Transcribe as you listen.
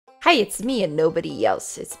Hi, it's me and nobody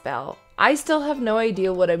else, it's Belle. I still have no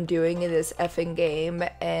idea what I'm doing in this effing game,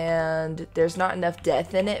 and there's not enough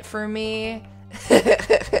death in it for me.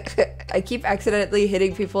 I keep accidentally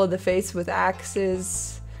hitting people in the face with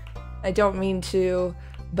axes. I don't mean to,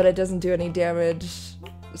 but it doesn't do any damage,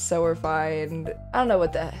 so we're fine. I don't know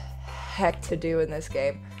what the heck to do in this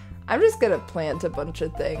game. I'm just gonna plant a bunch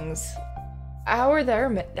of things. How are there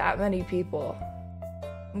that many people?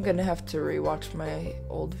 I'm gonna have to rewatch my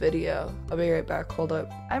old video. I'll be right back, hold up.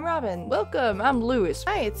 I'm Robin. Welcome, I'm Lewis.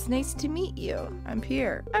 Hi, it's nice to meet you. I'm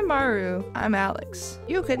Pierre. I'm Maru. I'm Alex.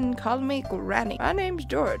 You can call me Granny. My name's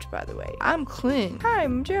George, by the way. I'm Clint. Hi,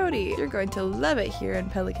 I'm Jody. You're going to love it here in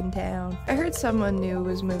Pelican Town. I heard someone new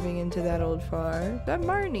was moving into that old farm. I'm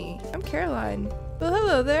Marnie. I'm Caroline. Well,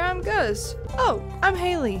 hello there, I'm Gus. Oh, I'm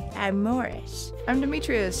Haley. I'm Morris. I'm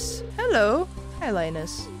Demetrius. Hello. Hi,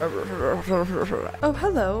 Linus. Oh,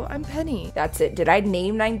 hello, I'm Penny. That's it. Did I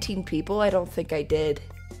name 19 people? I don't think I did.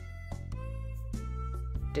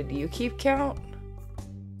 Did you keep count?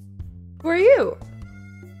 Who are you?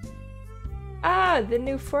 Ah, the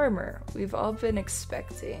new farmer we've all been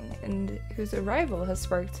expecting, and whose arrival has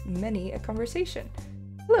sparked many a conversation.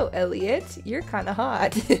 Hello, Elliot. You're kinda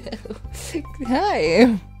hot.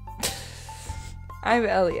 Hi. I'm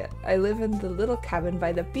Elliot. I live in the little cabin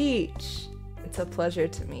by the beach. It's a pleasure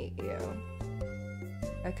to meet you.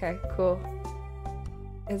 Okay, cool.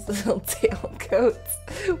 His little tail coats.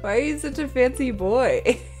 Why are you such a fancy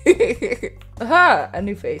boy? Aha! A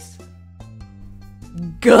new face.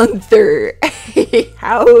 Gunther!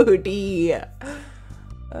 Howdy!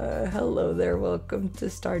 Hello there, welcome to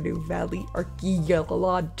Stardew Valley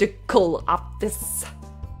Archaeological Office.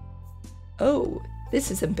 Oh,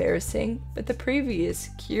 this is embarrassing, but the previous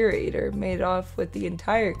curator made off with the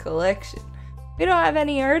entire collection. We don't have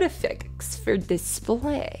any artifacts for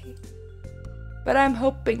display. But I'm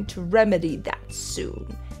hoping to remedy that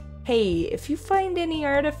soon. Hey, if you find any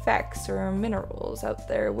artifacts or minerals out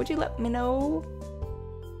there, would you let me know?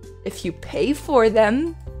 If you pay for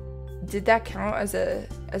them. Did that count as an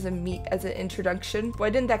introduction? Why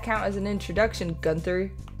didn't that count as an introduction,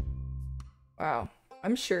 Gunther? Wow.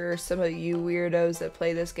 I'm sure some of you weirdos that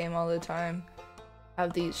play this game all the time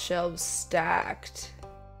have these shelves stacked.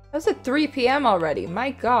 How's it 3 p.m. already?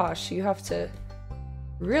 My gosh, you have to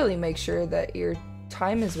really make sure that your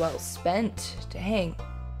time is well spent. Dang.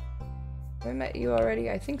 Have I met you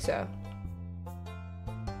already? I think so.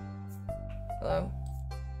 Hello?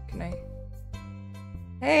 Can I?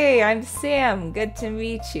 Hey, I'm Sam. Good to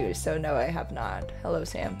meet you. So no, I have not. Hello,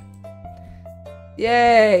 Sam.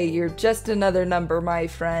 Yay, you're just another number, my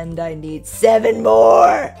friend. I need 7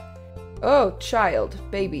 more. Oh, child,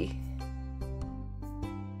 baby.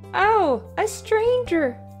 Oh, a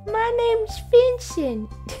stranger. My name's Vincent.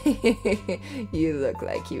 You look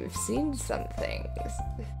like you've seen some things.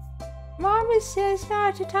 Mama says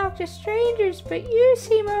not to talk to strangers, but you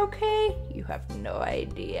seem okay. You have no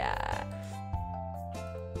idea.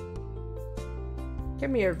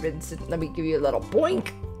 Come here, Vincent. Let me give you a little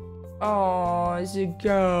boink. Oh, is it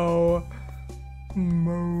go?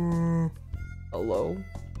 Hello?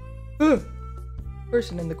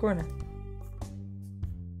 Person in the corner.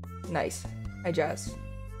 Nice. Hi, Jazz.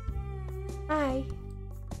 Hi.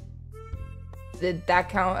 Did that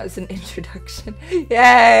count as an introduction?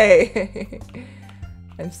 Yay!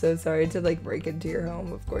 I'm so sorry to break into your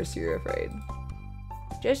home. Of course you're afraid.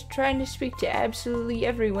 Just trying to speak to absolutely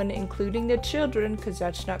everyone, including the children, because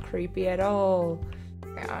that's not creepy at all.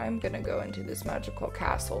 I'm gonna go into this magical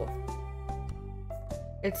castle.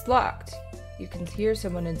 It's locked. You can hear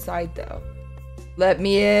someone inside, though. Let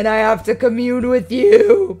me in, I have to commune with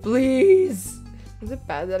you, please. Is it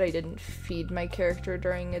bad that I didn't feed my character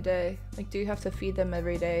during a day? Do you have to feed them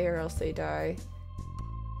every day or else they die?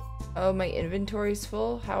 Oh, my inventory's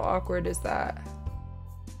full? How awkward is that?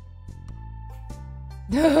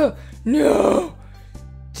 No! No!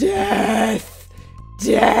 Death!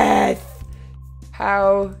 Death!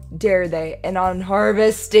 How dare they? And on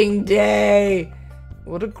harvesting day!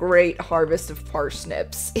 What a great harvest of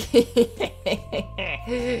parsnips. The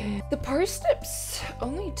parsnips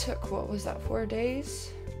only took, what was that, 4 days?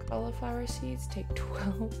 Cauliflower seeds take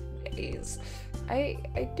 12 days. I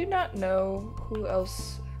do not know who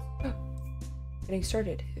else. Getting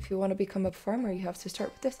started. If you want to become a farmer, you have to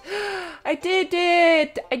start with this. I did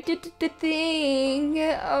it! I did the thing!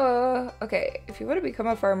 Okay, if you want to become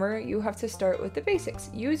a farmer, you have to start with the basics.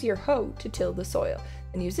 Use your hoe to till the soil,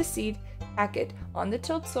 and use a seed, pack it on the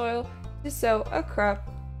tilled soil to sow a crop.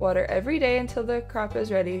 Water every day until the crop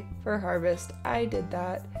is ready for harvest. I did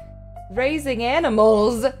that. Raising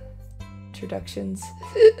animals! Introductions.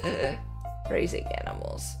 Raising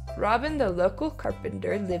animals. Robin, the local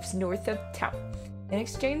carpenter, lives north of town. In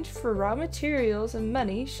exchange for raw materials and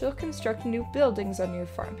money, she'll construct new buildings on your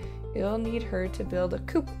farm. You'll need her to build a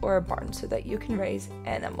coop or a barn so that you can raise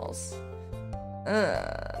animals.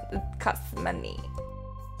 It costs money.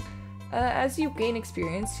 As you gain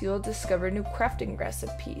experience, you'll discover new crafting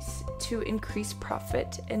recipes to increase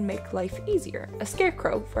profit and make life easier. A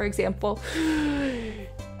scarecrow, for example.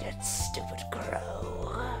 That stupid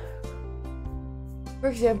crow. For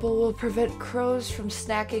example, will prevent crows from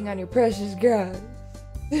snacking on your precious grass.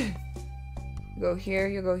 Go here,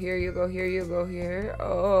 you go here, you go here, you go here.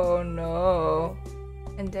 Oh no.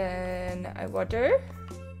 And then I water.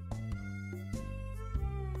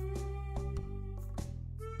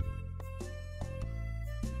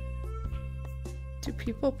 Do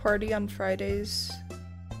people party on Fridays?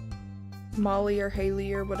 Molly or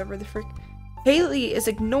Haley or whatever the frick. Haley is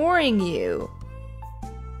ignoring you.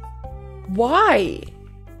 Why?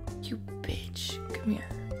 You bitch. Come here.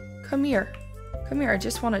 Come here. Come here. I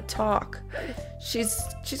just want to talk. She's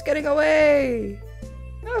getting away.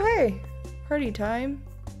 Oh, hey. Party time.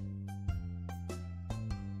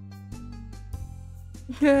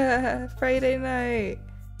 Friday night.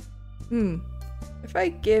 If I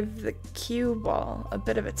give the cue ball a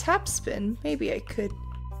bit of a tap spin, maybe I could.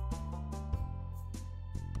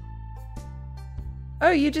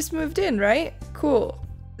 Oh, you just moved in, right? Cool.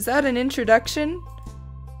 Is that an introduction?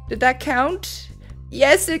 Did that count?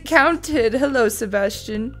 Yes, it counted. Hello,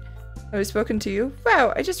 Sebastian. Have I spoken to you?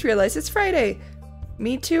 Wow, I just realized it's Friday.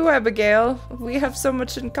 Me too, Abigail. We have so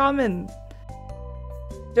much in common.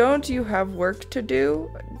 Don't you have work to do?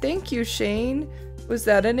 Thank you, Shane. Was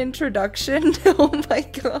that an introduction? Oh my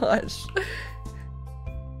gosh.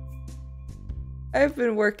 I've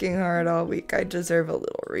been working hard all week. I deserve a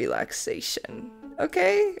little relaxation.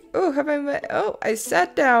 Okay. Oh, have I met? Oh, I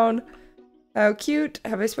sat down. How cute.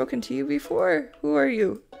 Have I spoken to you before? Who are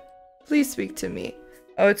you? Please speak to me.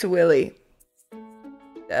 Oh, it's Willy.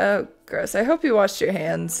 Oh, gross. I hope you washed your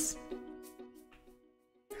hands.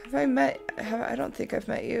 Have I met? I don't think I've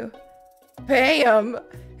met you. Pam!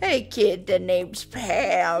 Hey kid, the name's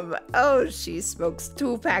Pam. Oh, she smokes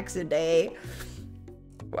 2 packs a day.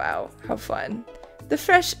 Wow, how fun. The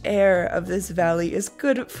fresh air of this valley is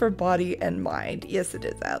good for body and mind. Yes, it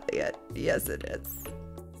is, Elliot. Yes, it is.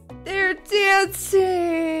 They're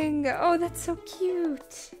dancing! Oh, that's so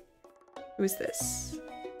cute. Who's this?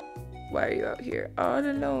 Why are you out here all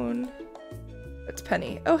alone? It's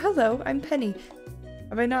Penny. Oh, hello, I'm Penny.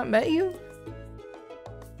 Have I not met you?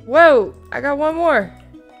 Whoa! I got one more!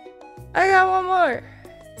 I got one more!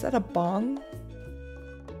 Is that a bong?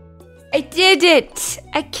 I did it!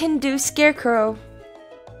 I can do Scarecrow.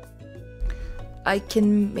 I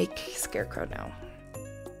can make Scarecrow now.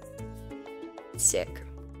 Sick.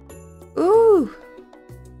 Ooh!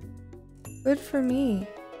 Good for me.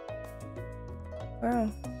 Wow.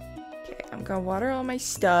 Okay, I'm gonna water all my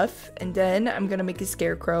stuff, and then I'm gonna make a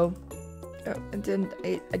Scarecrow. Oh, and then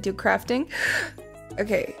I do crafting.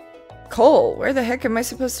 Okay, coal. Where the heck am I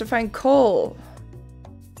supposed to find coal?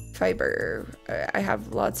 Fiber. I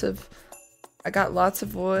got lots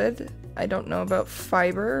of wood. I don't know about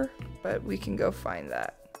fiber, but we can go find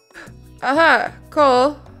that. Aha!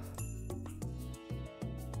 Coal!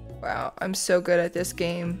 Wow, I'm so good at this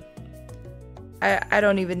game. I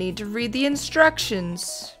don't even need to read the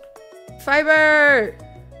instructions. Fiber!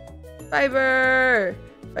 Fiber!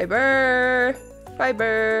 Fiber!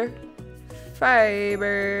 Fiber!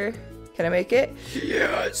 Fiber. Can I make it?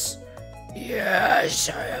 Yes. Yes,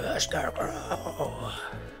 I am a Scarecrow.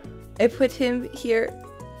 I put him here.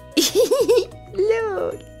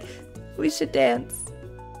 Look. We should dance.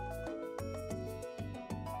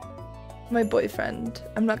 My boyfriend.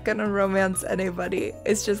 I'm not gonna romance anybody.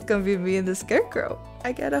 It's just gonna be me and the Scarecrow.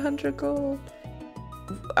 I get 100 gold.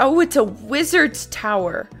 Oh, it's a wizard's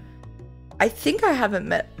tower. I think I haven't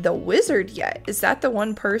met the wizard yet. Is that the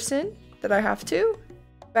one person that I have to?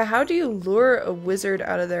 But how do you lure a wizard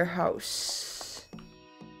out of their house?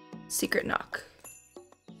 Secret knock.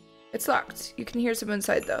 It's locked. You can hear someone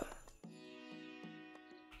inside though.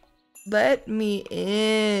 Let me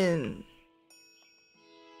in.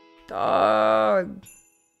 Dog.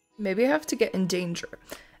 Maybe I have to get in danger.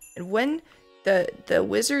 And when the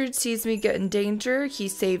wizard sees me get in danger, he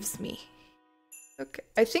saves me. Okay.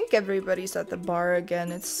 I think everybody's at the bar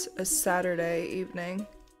again. It's a Saturday evening.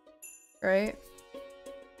 Right?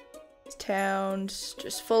 Town's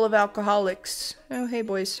just full of alcoholics. Oh, hey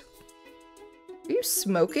boys. Are you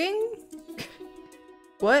smoking?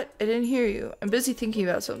 What? I didn't hear you. I'm busy thinking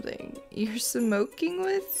about something. You're smoking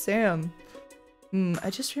with Sam. I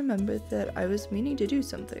just remembered that I was meaning to do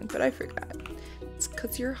something, but I forgot. It's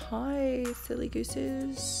 'cause you're high, silly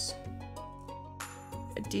gooses.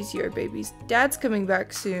 These are babies. Dad's coming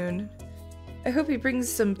back soon. I hope he brings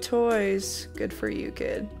some toys. Good for you,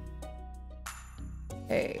 kid.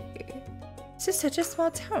 Hey. This is such a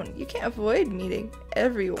small town. You can't avoid meeting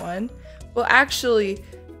everyone. Well, actually,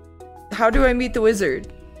 how do I meet the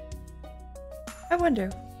wizard? I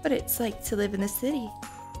wonder what it's like to live in the city.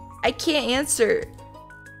 I can't answer.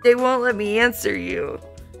 They won't let me answer you.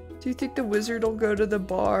 Do you think the wizard will go to the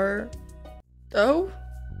bar? Oh?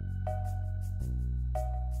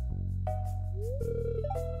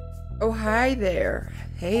 Oh, hi there.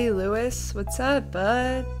 Hey, Lewis. What's up,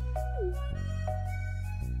 bud?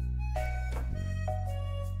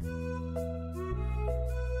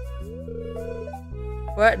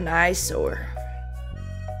 What an eyesore.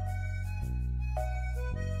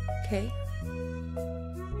 Okay.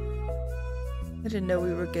 I didn't know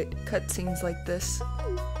we would get cutscenes like this.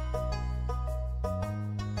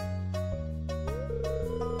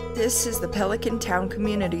 This is the Pelican Town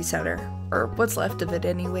Community Center, or what's left of it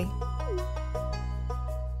anyway.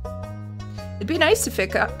 It'd be nice to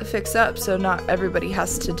fix up so not everybody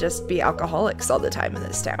has to just be alcoholics all the time in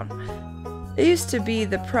this town. It used to be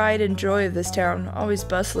the pride and joy of this town, always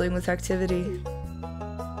bustling with activity.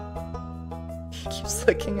 He keeps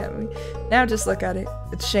looking at me. Now just look at it.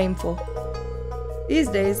 It's shameful. These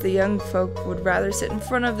days, the young folk would rather sit in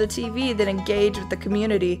front of the TV than engage with the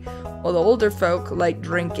community, while the older folk like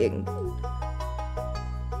drinking.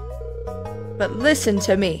 But listen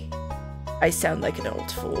to me. I sound like an old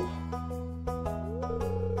fool.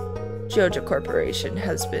 Joja Corporation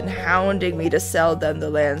has been hounding me to sell them the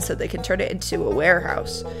land so they can turn it into a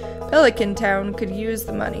warehouse. Pelican Town could use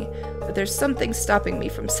the money, but there's something stopping me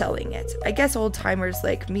from selling it. I guess old-timers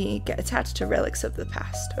like me get attached to relics of the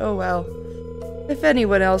past. Oh well. If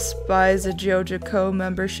anyone else buys a Joja Co.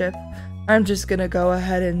 membership, I'm just gonna go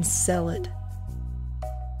ahead and sell it.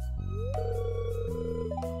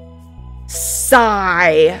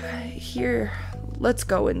 Sigh! Here, let's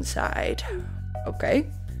go inside. Okay.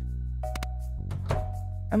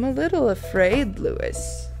 I'm a little afraid,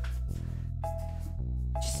 Lewis.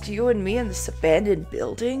 Just you and me in this abandoned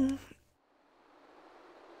building?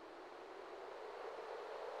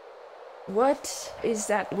 What is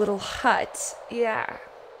that little hut? Yeah.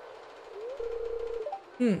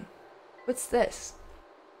 What's this?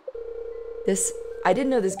 I didn't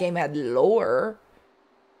know this game had lore.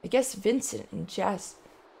 I guess Vincent and Jess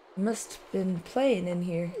must have been playing in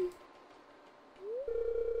here.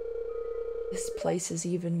 This place is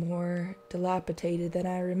even more dilapidated than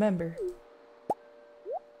I remember.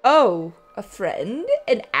 Oh, a friend?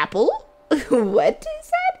 An apple? What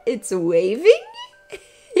is that? It's waving?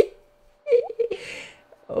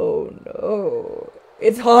 Oh no.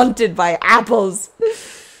 It's haunted by apples.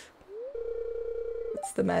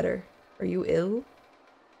 What's the matter? Are you ill?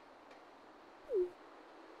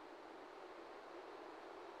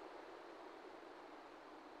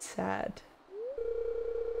 Sad.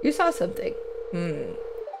 You saw something. I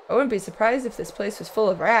wouldn't be surprised if this place was full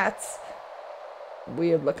of rats.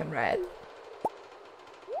 Weird looking rat.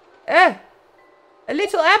 Ah! A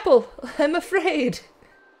little apple! I'm afraid.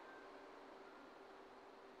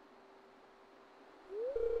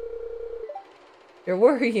 You're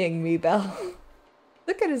worrying me, Belle.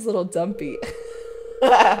 Look at his little dumpy.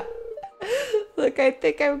 Look, I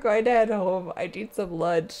think I'm going to head home. I need some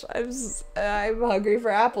lunch. I'm hungry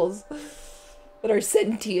for apples that are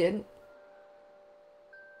sentient.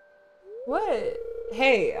 What?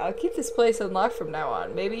 Hey, I'll keep this place unlocked from now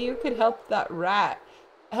on. Maybe you could help that rat.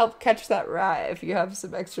 Help catch that rat if you have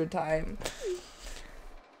some extra time.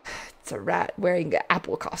 It's a rat wearing an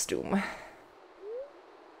apple costume.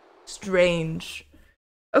 Strange.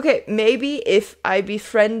 Okay, maybe if I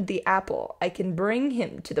befriend the apple, I can bring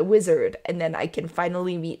him to the wizard, and then I can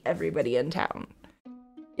finally meet everybody in town.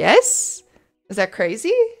 Yes? Is that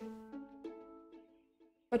crazy?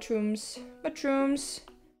 Mushrooms. Mushrooms.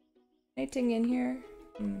 Anything in here?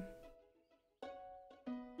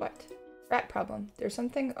 What? Rat problem. There's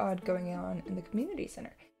something odd going on in the community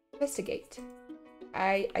center. Investigate.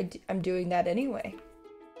 I'm doing that anyway.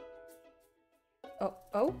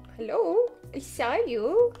 Oh, hello. I saw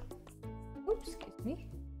you. Oops, excuse me.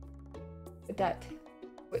 What that?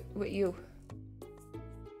 What you?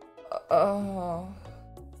 Oh.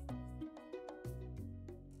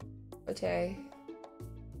 Okay.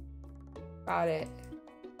 Got it.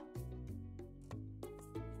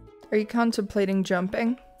 Are you contemplating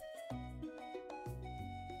jumping?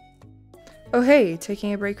 Oh hey,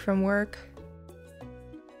 taking a break from work?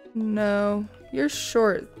 No, you're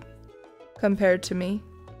short compared to me.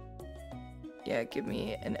 Yeah, give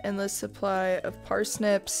me an endless supply of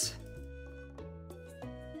parsnips.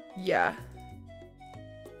 Yeah.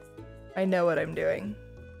 I know what I'm doing.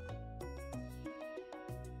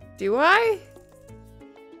 Do I?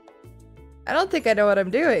 I don't think I know what I'm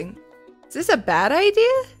doing. Is this a bad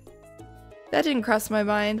idea? That didn't cross my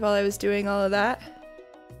mind while I was doing all of that.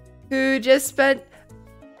 Who just spent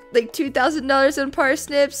like $2,000 on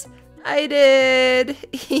parsnips? I did.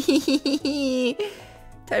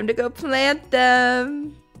 Time to go plant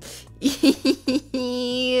them.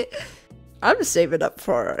 I'm saving up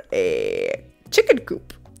for a chicken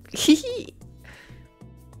coop.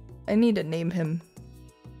 I need to name him.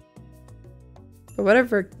 But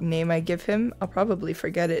whatever name I give him, I'll probably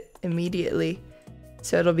forget it immediately.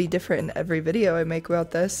 So it'll be different in every video I make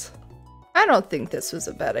about this. I don't think this was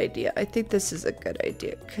a bad idea. I think this is a good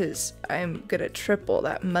idea because I'm gonna triple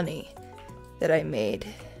that money that I made.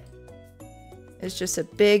 It's just a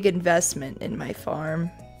big investment in my farm.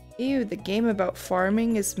 Ew, the game about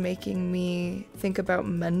farming is making me think about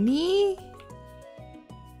money.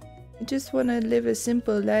 I just want to live a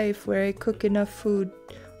simple life where I cook enough food,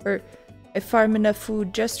 or I farm enough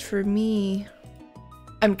food just for me.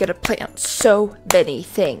 I'm gonna plant so many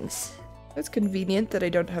things. It's convenient that I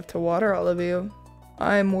don't have to water all of you.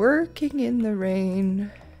 I'm working in the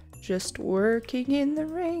rain, just working in the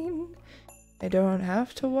rain. I don't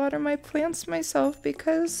have to water my plants myself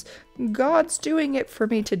because God's doing it for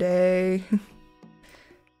me today.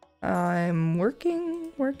 I'm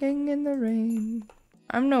working in the rain.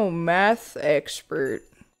 I'm no math expert,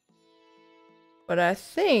 but I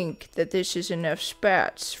think that this is enough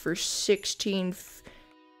spats for 16,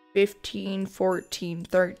 15, 14,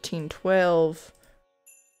 13, 12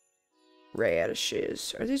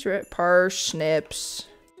 radishes. Are these parsnips?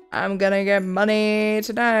 I'm gonna get money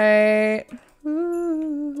tonight.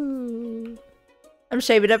 Ooh. I'm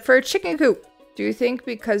saving up for a chicken coop. Do you think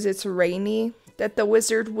because it's rainy that the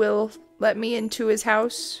wizard will let me into his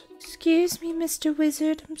house? Excuse me, Mr.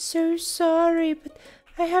 Wizard. I'm so sorry, but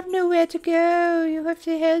I have nowhere to go. You have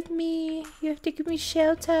to help me. You have to give me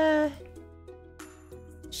shelter.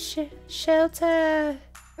 Shelter.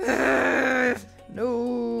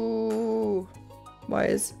 No. Why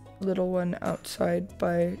is little one outside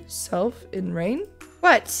by self in rain?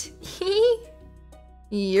 What?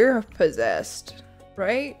 You're possessed,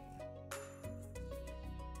 right?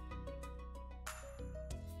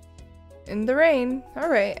 In the rain.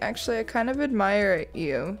 Alright, actually I kind of admire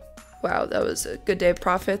you. Wow, that was a good day of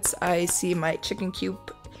profits. I see my chicken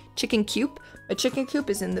coop. My chicken coop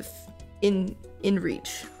is in the in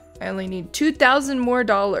reach. I only need $2,000 more.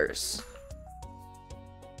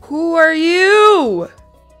 Who are you?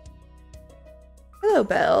 Hello,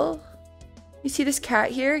 Belle. You see this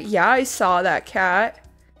cat here? Yeah, I saw that cat.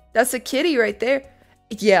 That's a kitty right there.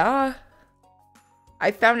 Yeah.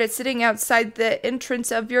 I found it sitting outside the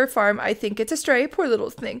entrance of your farm. I think it's a stray. Poor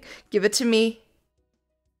little thing. Give it to me.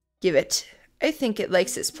 Give it. I think it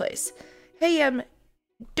likes this place. Hey,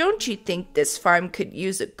 don't you think this farm could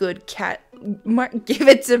use a good cat? Give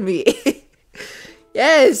it to me.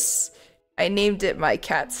 Yes. I named it my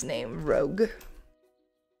cat's name, Rogue.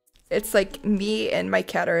 It's like me and my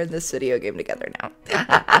cat are in this video game together now.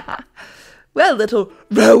 Well, little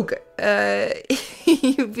Rogue,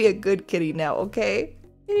 you be a good kitty now, okay?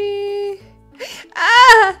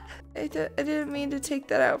 Ah! I didn't mean to take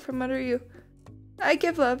that out from under you. I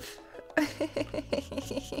give love.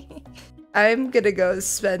 I'm gonna go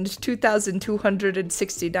spend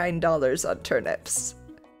 $2,269 on turnips.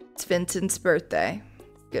 It's Vincent's birthday.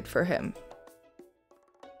 Good for him.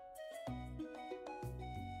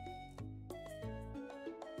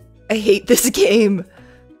 I hate this game.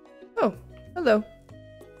 Oh, hello.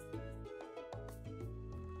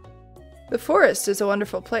 The forest is a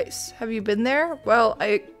wonderful place. Have you been there? Well,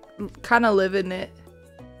 I kind of live in it.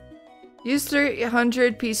 Use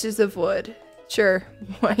 300 pieces of wood. Sure,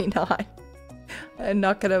 why not? I'm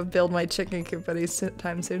not gonna build my chicken coop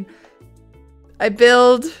anytime soon. I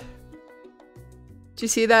build. Did you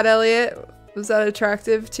see that, Elliot? Was that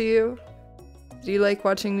attractive to you? Do you like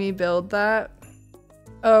watching me build that?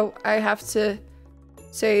 Oh, I have to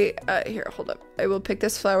say, here, hold up. I will pick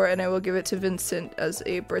this flower and I will give it to Vincent as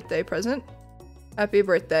a birthday present. Happy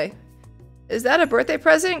birthday. Is that a birthday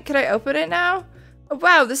present? Can I open it now? Oh,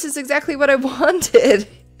 wow, this is exactly what I wanted.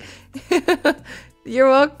 You're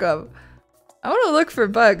welcome. I want to look for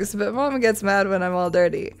bugs, but Mom gets mad when I'm all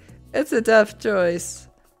dirty. It's a tough choice.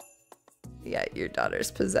 Yeah, your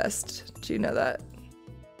daughter's possessed. Do you know that?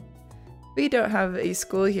 We don't have a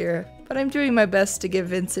school here, but I'm doing my best to give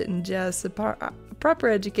Vincent and Jess a proper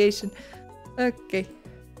education. Okay.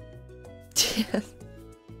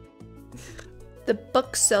 The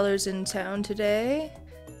bookseller's in town today.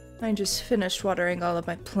 I just finished watering all of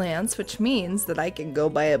my plants, which means that I can go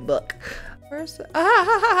buy a book. Where's the—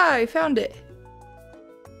 I found it.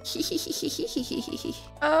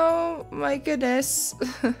 Oh my goodness.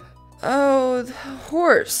 Oh, the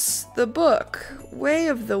horse, the book, Way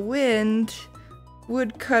of the Wind,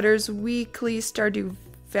 Woodcutter's Weekly Stardew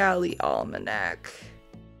Valley Almanac.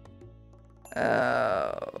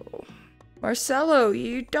 Oh, Marcelo,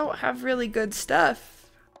 you don't have really good stuff.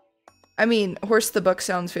 I mean, Horse the Book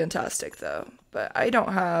sounds fantastic though, but I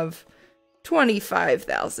don't have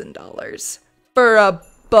 $25,000 for a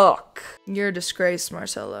book. You're a disgrace,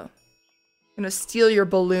 Marcelo. I'm gonna steal your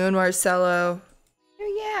balloon, Marcelo.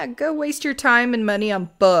 Oh yeah, go waste your time and money on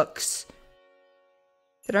books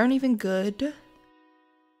that aren't even good.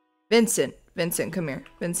 Vincent, come here.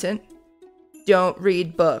 Vincent, don't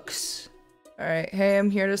read books. Alright, hey,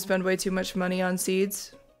 I'm here to spend way too much money on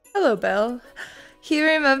seeds. Hello, Belle. You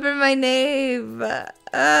remember my name.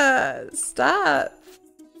 Stop.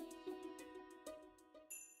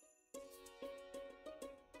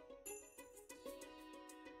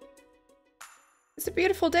 It's a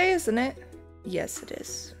beautiful day, isn't it? Yes, it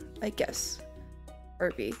is. I guess.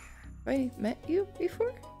 Herbie, have I met you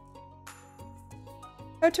before?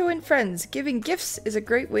 How to win friends. Giving gifts is a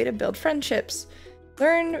great way to build friendships.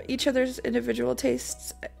 Learn each other's individual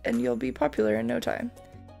tastes and you'll be popular in no time.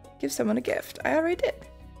 Give someone a gift. I already did.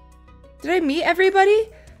 Did I meet everybody?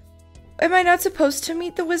 Am I not supposed to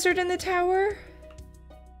meet the wizard in the tower?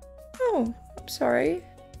 Oh, I'm sorry.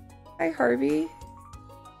 Hi, Harvey.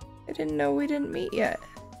 I didn't know we didn't meet yet.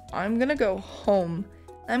 I'm gonna go home.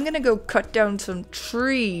 I'm gonna go cut down some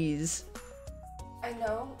trees. I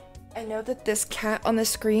know that this cat on the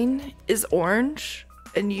screen is orange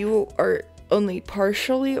and you are only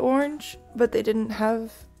partially orange, but they didn't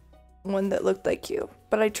have one that looked like you.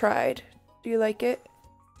 But I tried. Do you like it?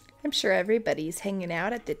 I'm sure everybody's hanging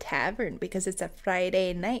out at the tavern because it's a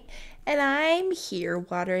Friday night and I'm here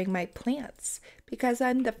watering my plants because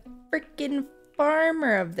I'm the freaking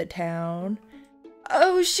farmer of the town.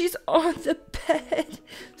 Oh, she's on the bed.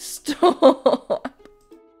 Stop.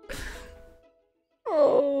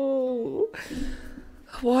 Oh.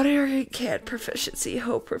 Watering cat proficiency,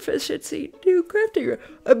 hope proficiency, new crafting.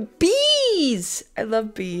 Bees! I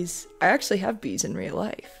love bees. I actually have bees in real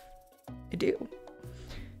life. I do.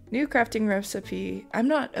 New crafting recipe. I'm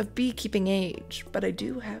not of beekeeping age, but I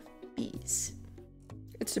do have bees.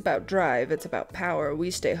 It's about drive, it's about power.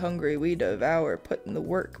 We stay hungry, we devour, put in the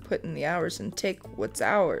work, put in the hours, and take what's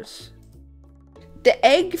ours. The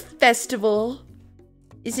egg festival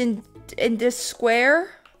is in this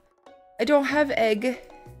square. I don't have egg.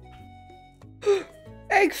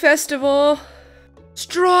 Egg festival.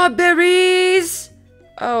 Strawberries!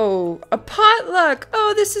 Oh, a potluck!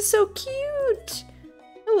 Oh, this is so cute!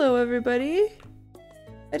 Hello, everybody.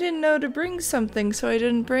 I didn't know to bring something, so I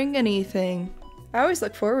didn't bring anything. I always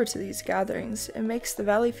look forward to these gatherings. It makes the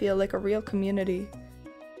valley feel like a real community.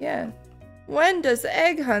 Yeah. When does the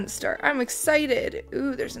egg hunt start? I'm excited.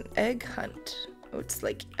 Ooh, there's an egg hunt. Oh, it's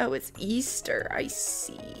like, oh, it's Easter. I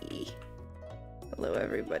see. Hello,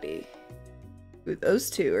 everybody. Ooh, those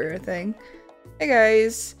two are a thing. Hey,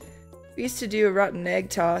 guys. We used to do a rotten egg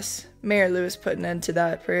toss. Mayor Lewis put an end to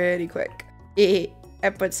that pretty quick. I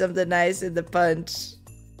put something nice in the punch.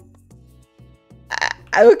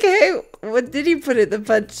 Okay, what did he put in the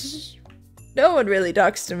punch? No one really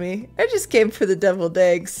talks to me. I just came for the deviled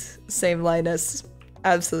eggs. Same Linus.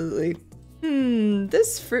 Absolutely.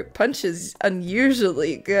 This fruit punch is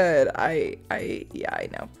unusually good. Yeah, I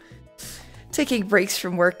know. Taking breaks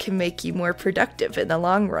from work can make you more productive in the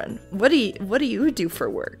long run. What do you do for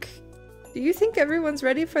work? Do you think everyone's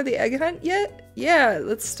ready for the egg hunt yet? Yeah,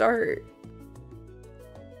 let's start.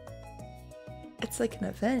 It's like an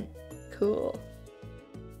event. Cool.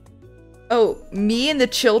 Oh, me and the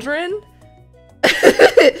children?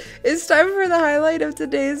 It's time for the highlight of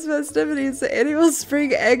today's festivities, the annual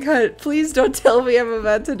spring egg hunt. Please don't tell me I'm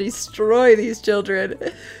about to destroy these children.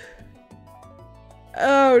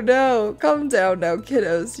 Oh no, calm down now,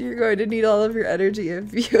 kiddos. You're going to need all of your energy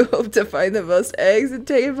if you hope to find the most eggs and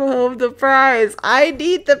take home the prize. I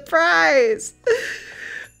need the prize.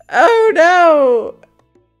 Oh no.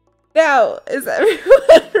 Now, is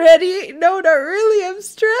everyone ready? No, not really. I'm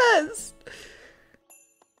stressed.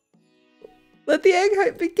 Let the egg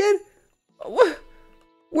hunt begin.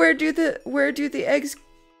 Where do the eggs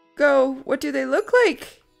go? What do they look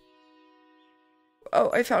like? Oh,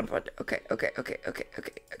 I found one. Okay.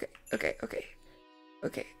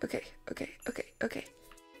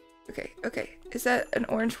 Is that an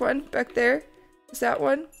orange one back there? Is that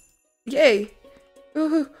one? Yay.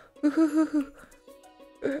 Ooh.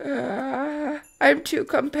 I'm too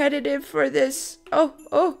competitive for this.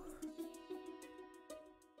 Oh.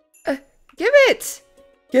 Give it!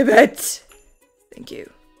 Give it! Thank you.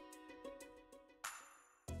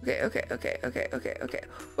 Okay.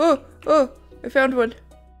 Oh, I found one.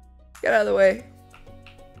 Get out of the way.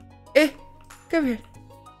 Come here.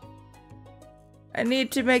 I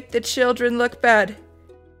need to make the children look bad.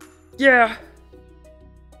 Yeah.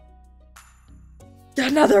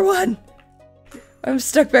 Another one! I'm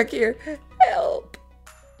stuck back here. Help!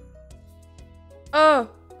 Oh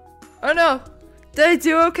no. Did I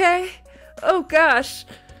do okay? Oh gosh.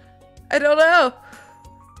 I don't know.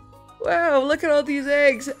 Wow, look at all these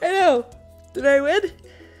eggs. I know. Did I win?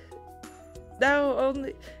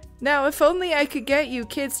 Now, if only I could get you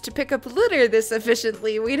kids to pick up litter this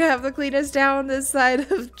efficiently, we'd have the cleanest town this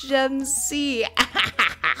side of Gen C.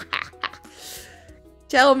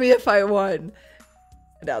 Tell me if I won.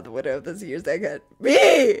 Now the winner of this year's egg hunt.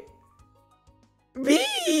 Me!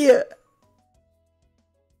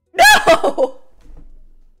 No!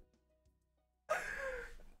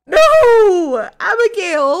 No!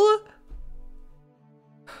 Abigail!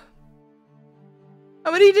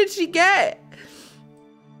 How many did she get?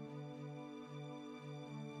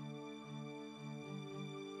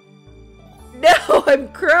 No,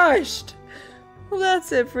 I'm crushed. Well,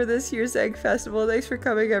 that's it for this year's Egg Festival. Thanks for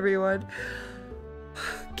coming, everyone.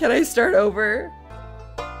 Can I start over?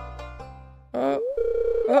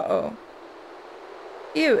 Uh-oh.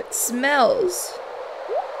 Ew, it smells.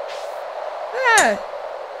 Ah!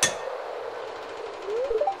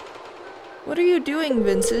 What are you doing,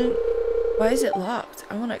 Vincent? Why is it locked?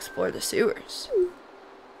 I want to explore the sewers.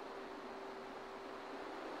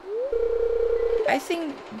 I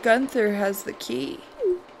think Gunther has the key.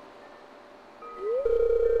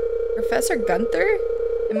 Professor Gunther?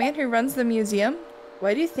 The man who runs the museum?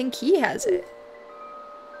 Why do you think he has it?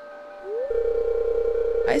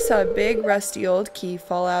 I saw a big rusty old key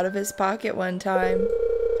fall out of his pocket one time.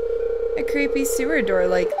 A creepy sewer door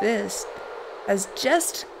like this has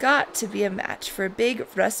just got to be a match for a big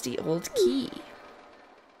rusty old key.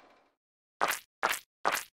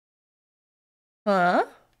 Huh?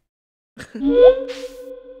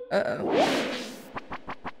 Uh-oh.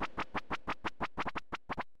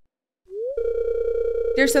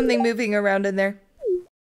 There's something moving around in there.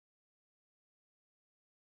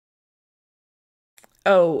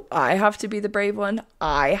 Oh, I have to be the brave one?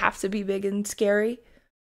 I have to be big and scary?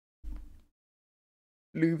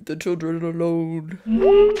 Leave the children alone.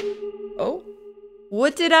 Oh?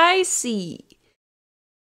 What did I see?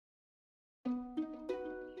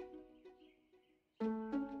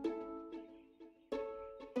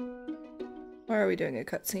 Why are we doing a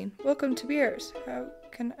cutscene? Welcome to Beers. How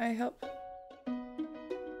can I help?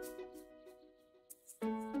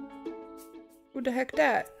 Who the heck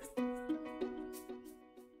that?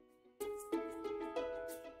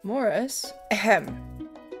 Morris? Ahem.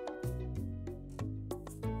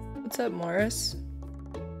 What's up, Morris?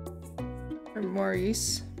 Or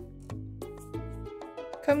Maurice?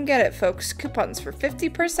 Come get it, folks. Coupons for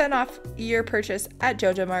 50% off your purchase at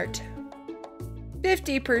Joja Mart.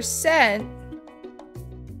 50%?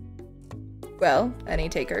 Well, any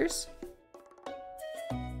takers?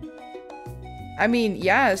 I mean,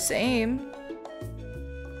 yeah, same.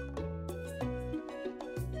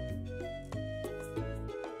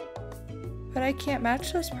 But I can't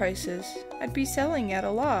match those prices. I'd be selling at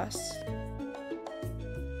a loss.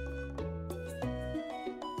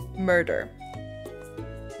 Murder.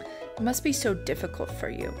 It must be so difficult for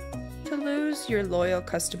you to lose your loyal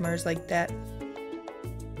customers like that.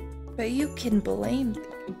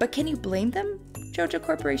 But can you blame them? Joja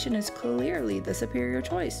Corporation is clearly the superior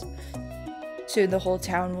choice. Soon the whole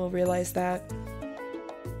town will realize that.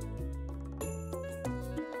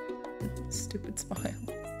 Stupid smile.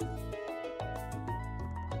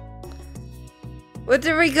 What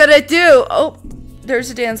are we gonna do? Oh, there's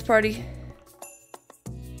a dance party.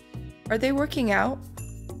 Are they working out?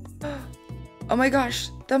 Oh my gosh,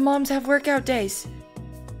 the moms have workout days.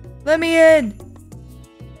 Let me in.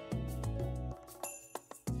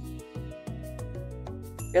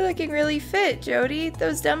 You're looking really fit, Jody.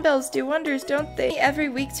 Those dumbbells do wonders, don't they? Every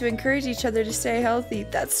week to encourage each other to stay healthy.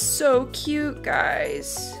 That's so cute,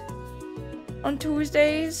 guys. On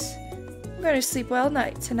Tuesdays, I'm gonna sleep well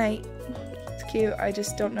tonight. It's cute. I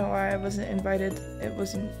just don't know why I wasn't invited. It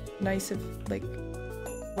wasn't nice of, like,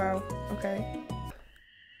 wow, okay.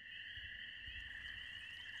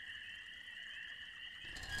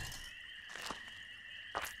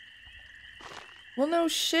 Well, no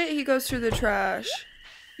shit, he goes through the trash.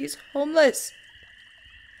 He's homeless.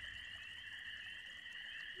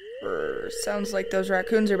 sounds like those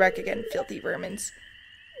raccoons are back again, filthy vermins.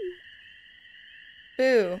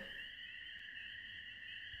 Boo.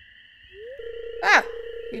 Ah!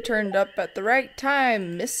 You turned up at the right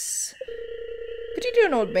time, miss. Could you do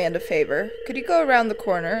an old man a favor? Could you go around the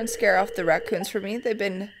corner and scare off the raccoons for me? They've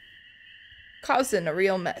been causing a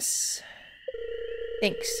real mess.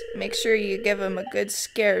 Thanks. Make sure you give them a good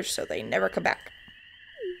scare so they never come back.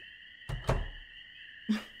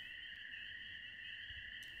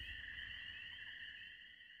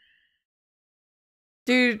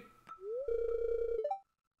 Dude,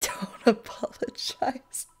 don't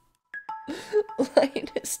apologize.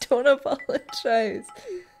 Linus, don't apologize.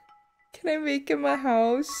 Can I make him a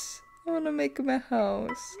house? I want to make him a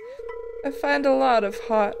house. I find a lot of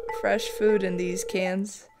hot, fresh food in these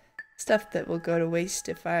cans. Stuff that will go to waste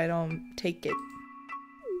if I don't take it.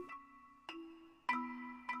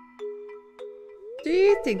 Do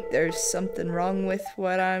you think there's something wrong with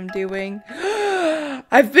what I'm doing?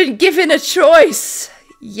 I've been given a choice!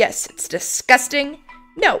 Yes, it's disgusting.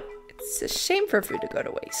 No, it's a shame for food to go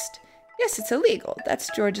to waste. Yes, it's illegal.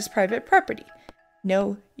 That's George's private property.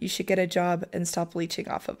 No, you should get a job and stop leeching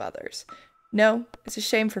off of others. No, it's a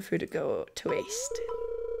shame for food to go to waste.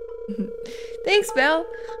 Thanks, Belle.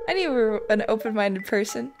 I knew you were an open-minded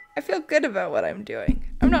person. I feel good about what I'm doing.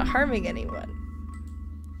 I'm not harming anyone.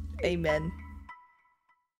 Amen.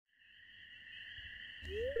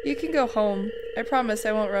 You can go home. I promise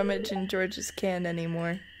I won't rummage in George's can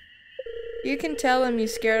anymore. You can tell him you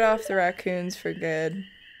scared off the raccoons for good.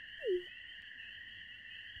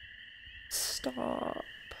 Stop.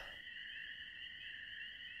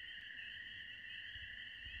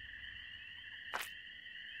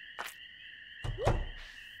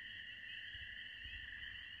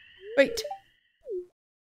 Wait.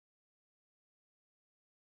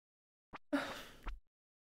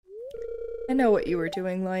 I know what you were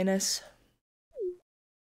doing, Linus.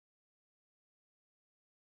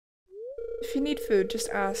 If you need food, just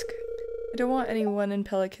ask. I don't want anyone in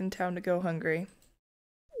Pelican Town to go hungry.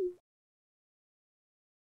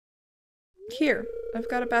 Here, I've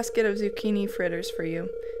got a basket of zucchini fritters for you.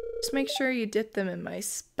 Just make sure you dip them in my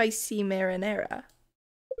spicy marinara.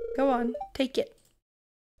 Go on, take it.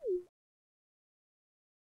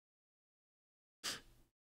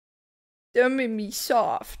 Don't make me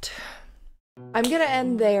soft. I'm gonna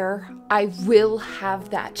end there. I will have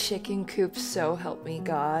that chicken coop, so help me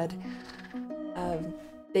God.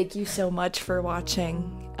 Thank you so much for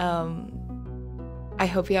watching. I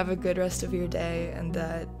hope you have a good rest of your day and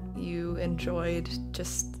that you enjoyed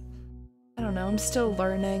just, I don't know, I'm still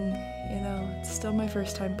learning, you know, it's still my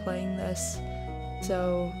first time playing this.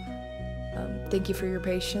 So, thank you for your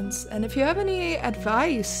patience. And if you have any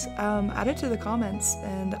advice, add it to the comments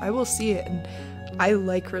and I will see it. And I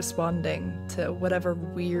like responding to whatever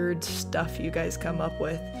weird stuff you guys come up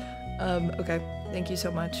with. Okay, thank you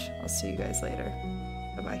so much. I'll see you guys later.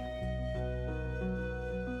 Bye-bye.